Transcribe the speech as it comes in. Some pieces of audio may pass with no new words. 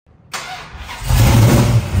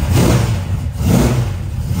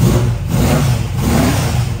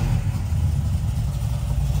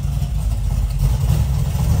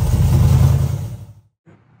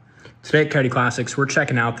Today at Coyote Classics, we're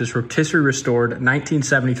checking out this rotisserie-restored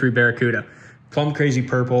 1973 Barracuda. Plum-Crazy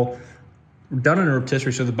purple. Done in a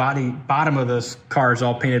rotisserie, so the bottom of this car is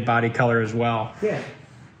all painted body color as well. Yeah.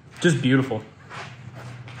 Just beautiful.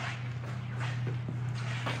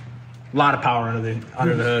 A lot of power under the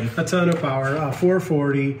hood. A ton of power.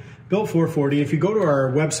 440, built 440. If you go to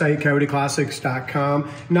our website,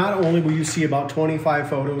 coyoteclassics.com, not only will you see about 25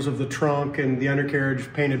 photos of the trunk and the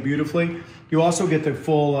undercarriage painted beautifully, you also get the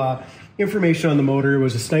full information on the motor. It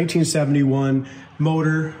was a 1971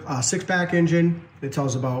 motor, 6-pack engine. It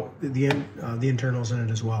tells about the internals in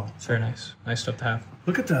it as well. It's very nice. Nice stuff to have.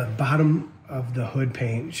 Look at the bottom of the hood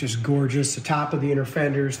paint. It's just gorgeous. The top of the inner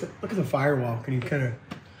fenders. Look at the firewall. Can you kind of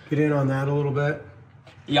get in on that a little bit?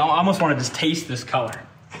 Yeah, I almost want to just taste this color.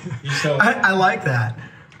 So I like that.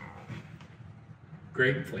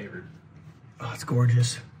 Grape flavored. Oh, it's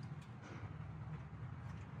gorgeous.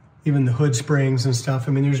 Even the hood springs and stuff.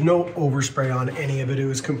 I mean, there's no overspray on any of it. It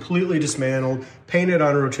was completely dismantled, painted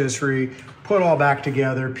on rotisserie, put all back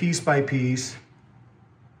together, piece by piece.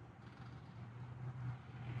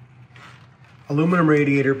 Aluminum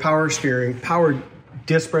radiator, power steering, power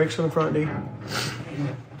disc brakes on the front, D?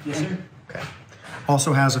 Yes, sir. Okay.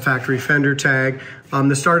 Also has a factory fender tag.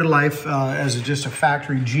 This started life as just a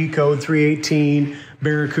factory G code 318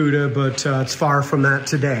 Barracuda, but it's far from that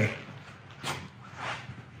today.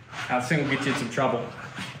 That thing will get you in some trouble.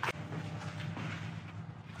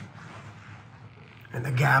 And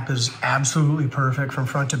the gap is absolutely perfect from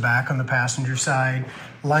front to back on the passenger side.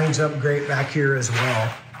 Lines up great back here as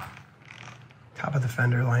well. Top of the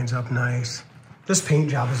fender lines up nice. This paint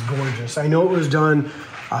job is gorgeous. I know it was done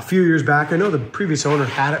a few years back. I know the previous owner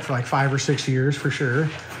had it for like 5 or 6 years for sure.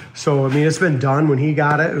 So, I mean, it's been done when he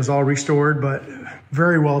got it. It was all restored, but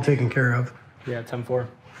very well taken care of. Yeah, 10-4.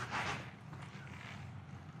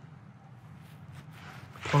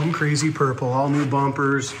 Plum-Crazy purple, all new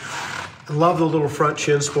bumpers. I love the little front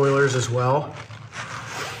chin spoilers as well.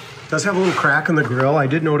 Does have a little crack in the grill. I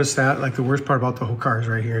did notice that. Like, the worst part about the whole car is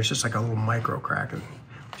right here. It's just like a little micro crack and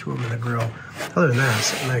 2 of them in the grill. Other than that,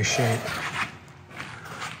 it's a nice shape.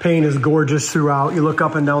 Paint is gorgeous throughout. You look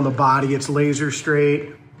up and down the body, it's laser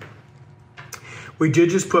straight. We did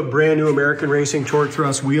just put brand new American Racing torque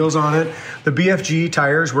thrust wheels on it. The BFG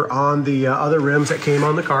tires were on the other rims that came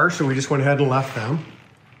on the car, so we just went ahead and left them.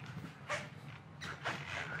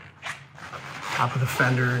 Top of the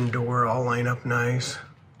fender and door all line up nice.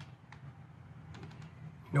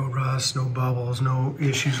 No rust, no bubbles, no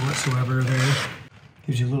issues whatsoever there.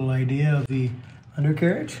 Gives you a little idea of the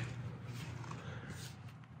undercarriage.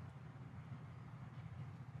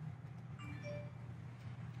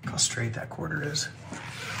 Look how straight that quarter is.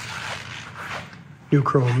 New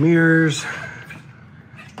chrome mirrors.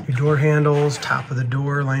 Your door handles, top of the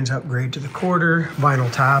door lines up great to the quarter.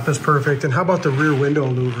 Vinyl top is perfect. And how about the rear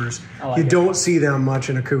window louvers? You don't see them much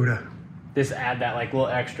in a Cuda. Just add that like little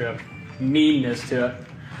extra meanness to it.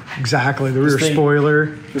 Exactly, the rear spoiler.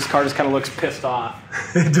 This car just kind of looks pissed off.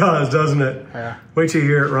 It does, doesn't it? Yeah. Wait till you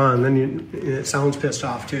hear it run, then it sounds pissed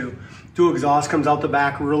off too. Dual exhaust comes out the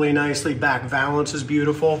back really nicely. Back valance is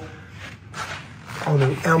beautiful. All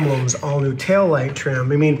new emblems, all new taillight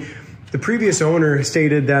trim. I mean, the previous owner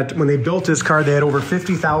stated that when they built this car, they had over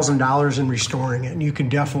 $50,000 in restoring it. And you can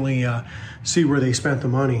definitely see where they spent the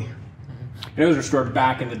money. And it was restored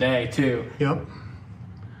back in the day too. Yep.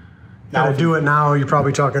 Now to do it now, you're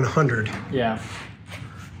probably talking 100. Yeah.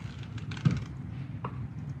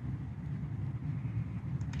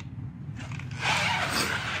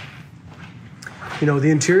 You know, the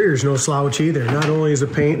interior is no slouch either. Not only is the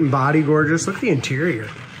paint and body gorgeous, look at the interior.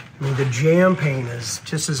 I mean, the jam paint is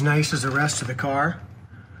just as nice as the rest of the car.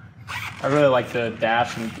 I really like the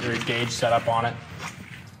dash and your gauge setup on it.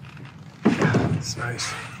 Yeah, it's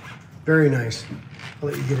nice. Very nice. I'll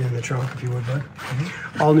let you get in the trunk if you would, bud.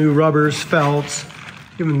 All new rubbers, felts,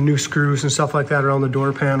 even new screws and stuff like that around the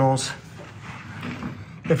door panels.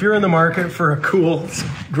 If you're in the market for a cool,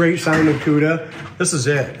 great sounding Cuda, this is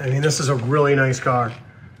it. I mean, this is a really nice car.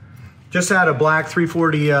 Just had a black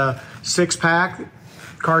 340 6-pack.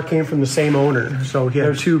 Car came from the same owner, so he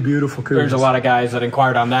had 2 beautiful Cudas. There's a lot of guys that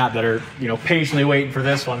inquired on that are, you know, patiently waiting for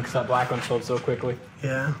this one because that black one sold so quickly.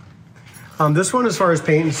 Yeah. This one, as far as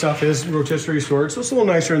paint and stuff, is rotisserie restored, so it's a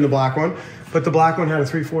little nicer in the black one. But the black one had a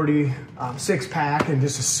 340 6-pack and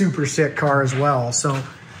just a super sick car as well. So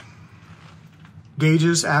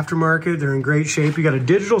gauges, aftermarket, they're in great shape. You got a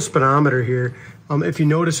digital speedometer here. If you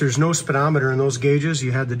notice, there's no speedometer in those gauges.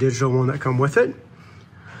 You had the digital one that come with it.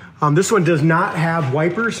 This one does not have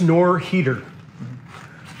wipers nor heater.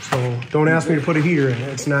 So don't ask me to put a heater in it.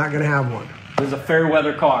 It's not going to have one. It's a fair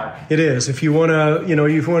weather car. It is. If you want to, you know,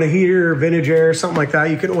 if you want a heater, vintage air, something like that,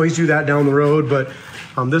 you can always do that down the road. But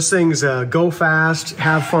this thing's go fast,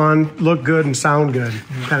 have fun, look good, and sound good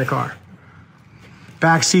kind of car.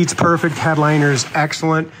 Back seat's perfect. Headliner's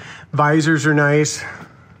excellent. Visors are nice.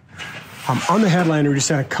 On the headliner, we just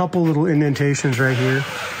had a couple little indentations right here.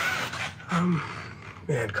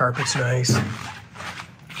 Man, carpet's nice.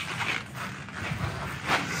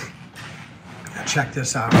 Check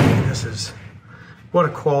this out. I mean, this is, what a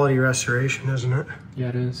quality restoration, isn't it? Yeah,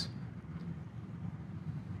 it is.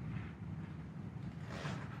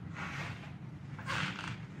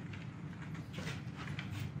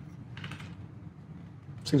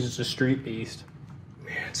 Seems it's a street beast.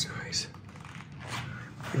 Man, it's nice.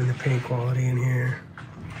 Even the paint quality in here.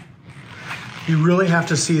 You really have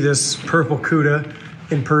to see this purple Cuda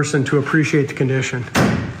in person to appreciate the condition.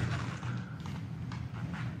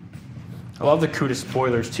 I love the Cuda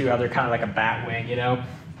spoilers too, how they're kind of like a bat wing, you know?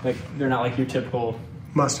 Like, they're not like your typical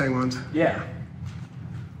Mustang ones. Yeah.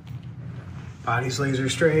 Body's laser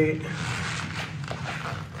straight.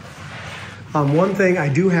 One thing, I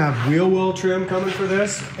do have wheel well trim coming for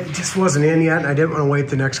this. It just wasn't in yet, and I didn't want to wait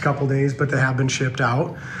the next couple days, but they have been shipped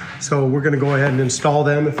out. So we're going to go ahead and install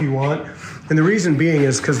them if you want. And the reason being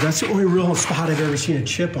is because that's the only real spot I've ever seen a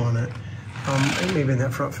chip on it. And maybe in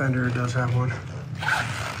that front fender it does have one.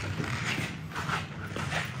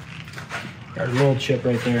 Got a little chip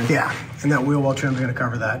right there. Yeah, and that wheel well trim is going to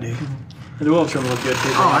cover that, dude. The wheel trim will look good too.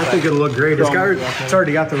 Oh, I think it'll look great. It's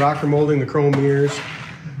already got the rocker molding, the chrome mirrors.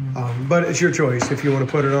 But it's your choice. If you want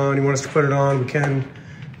to put it on, you want us to put it on, we can.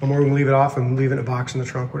 Or we can leave it off and leave it in a box in the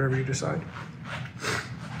trunk, whatever you decide.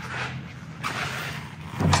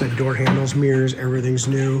 So door handles, mirrors, everything's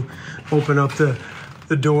new. Open up the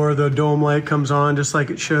door, the dome light comes on just like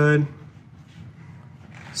it should.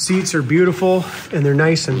 Seats are beautiful and they're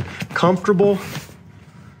nice and comfortable.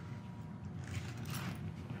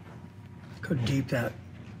 Look how deep that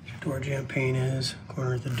door jamb pane is,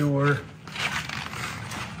 corner of the door.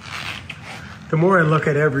 The more I look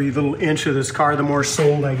at every little inch of this car, the more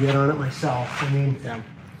sold I get on it myself. I mean, yeah.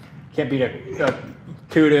 Can't beat a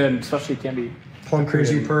Cuda, and especially can't beat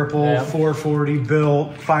Plum-Crazy purple, yeah. 440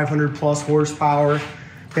 built, 500 plus horsepower.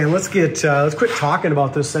 Man, let's quit talking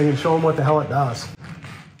about this thing and show them what the hell it does.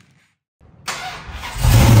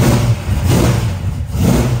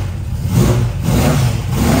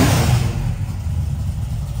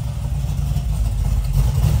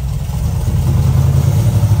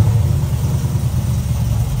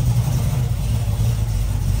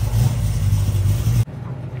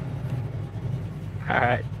 All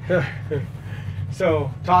right.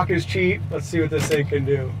 So, talk is cheap. Let's see what this thing can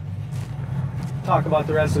do. Talk about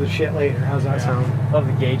the rest of the shit later. How's that sound? Love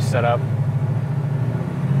the gauge setup.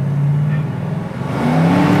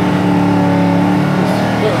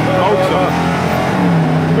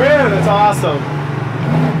 Man, that's awesome.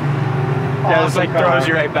 Yeah, it's like throws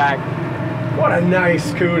you right back. What a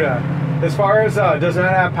nice Cuda. As far as, does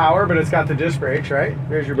not have power, but it's got the disc brakes, right?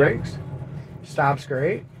 There's your brakes. Stop's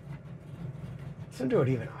great. Listen to it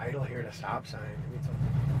even idle here at a stop sign.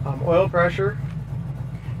 Oil pressure,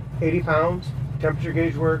 80 pounds. Temperature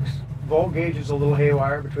gauge works. Volt gauge is a little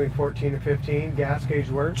haywire between 14 and 15. Gas gauge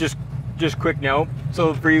works. Just quick note.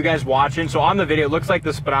 So for you guys watching, so on the video, it looks like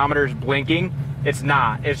the speedometer is blinking. It's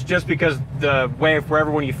not. It's just because the way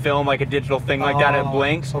wherever when you film like a digital thing like that, it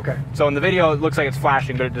blinks. Okay. So in the video, it looks like it's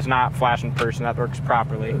flashing, but it does not flash in person. That works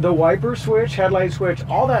properly. The wiper switch, headlight switch,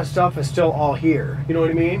 all that stuff is still all here. You know what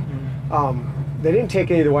I mean? Mm-hmm. They didn't take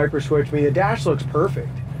any of the wiper switch. I mean, the dash looks perfect.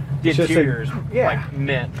 The interior is yeah. like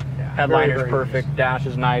mint. Yeah, Headliner's very perfect. Nice. Dash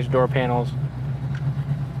is nice. Door panels.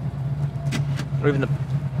 Or even the,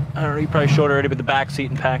 I don't know, you probably showed already, but the back seat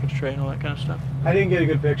and package tray and all that kind of stuff. I didn't get a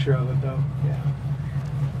good picture of it though. Yeah.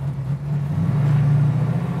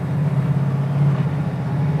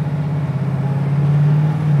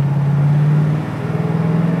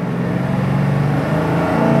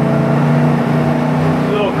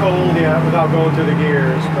 Without going through the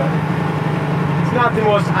gears, but it's not the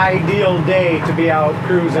most ideal day to be out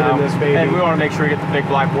cruising in this baby. And we want to make sure we get the big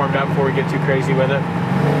block warmed up before we get too crazy with it.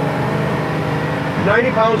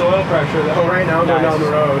 90 pounds oil pressure though right now going down the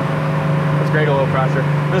road. That's great oil pressure.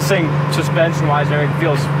 This thing, suspension wise and everything,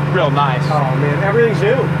 feels real nice. Oh man, everything's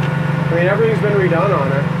new. I mean, everything's been redone on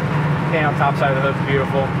it. And on top side of the hood's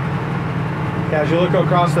beautiful. Yeah, as you look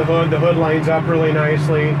across the hood lines up really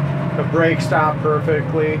nicely. The brakes stop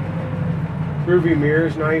perfectly. Rearview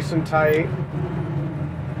mirrors nice and tight.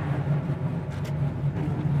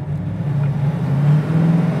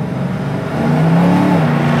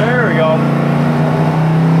 There we go.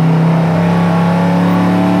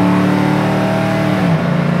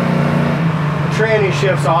 day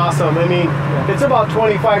shift's awesome. I mean, it's about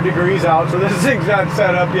 25 degrees out, so this thing's not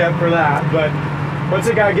set up yet for that. But once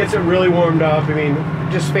the guy gets it really warmed up, I mean,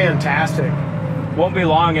 just fantastic. Won't be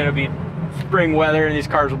long, it'll be spring weather, and these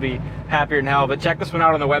cars will be happier than hell. But check this one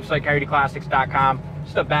out on the website, coyoteclassics.com.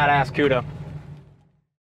 Just a badass Cuda.